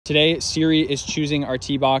Today, Siri is choosing our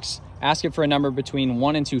Teebox. Ask it for a number between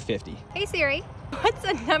 1 and 250. Hey Siri, what's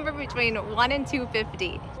a number between 1 and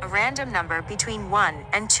 250? A random number between 1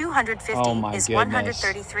 and 250 Oh my is goodness.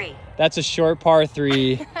 133. That's a short par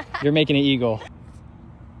 3. You're making an eagle.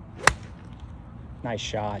 Nice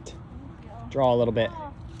shot. Draw a little bit.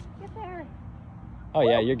 Oh, get there. Oh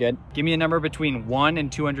yeah, you're good. Give me a number between 1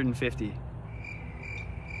 and 250.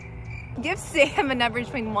 Give Sam a number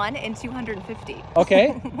between 1 and 250. Okay.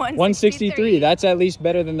 163. That's at least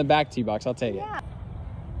better than the back tee box. I'll take it. Yeah.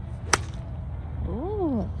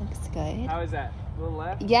 Ooh, looks good. How is that? A little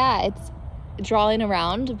left? Yeah, it's drawing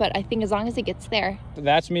around, but I think as long as it gets there.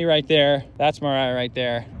 That's me right there. That's Mariah right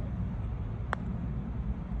there.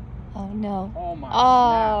 Oh no. Oh my.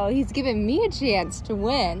 Oh, he's giving me a chance to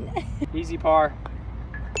win. Easy par.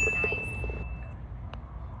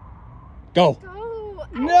 Go. Go.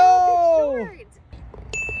 No.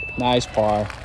 Nice par.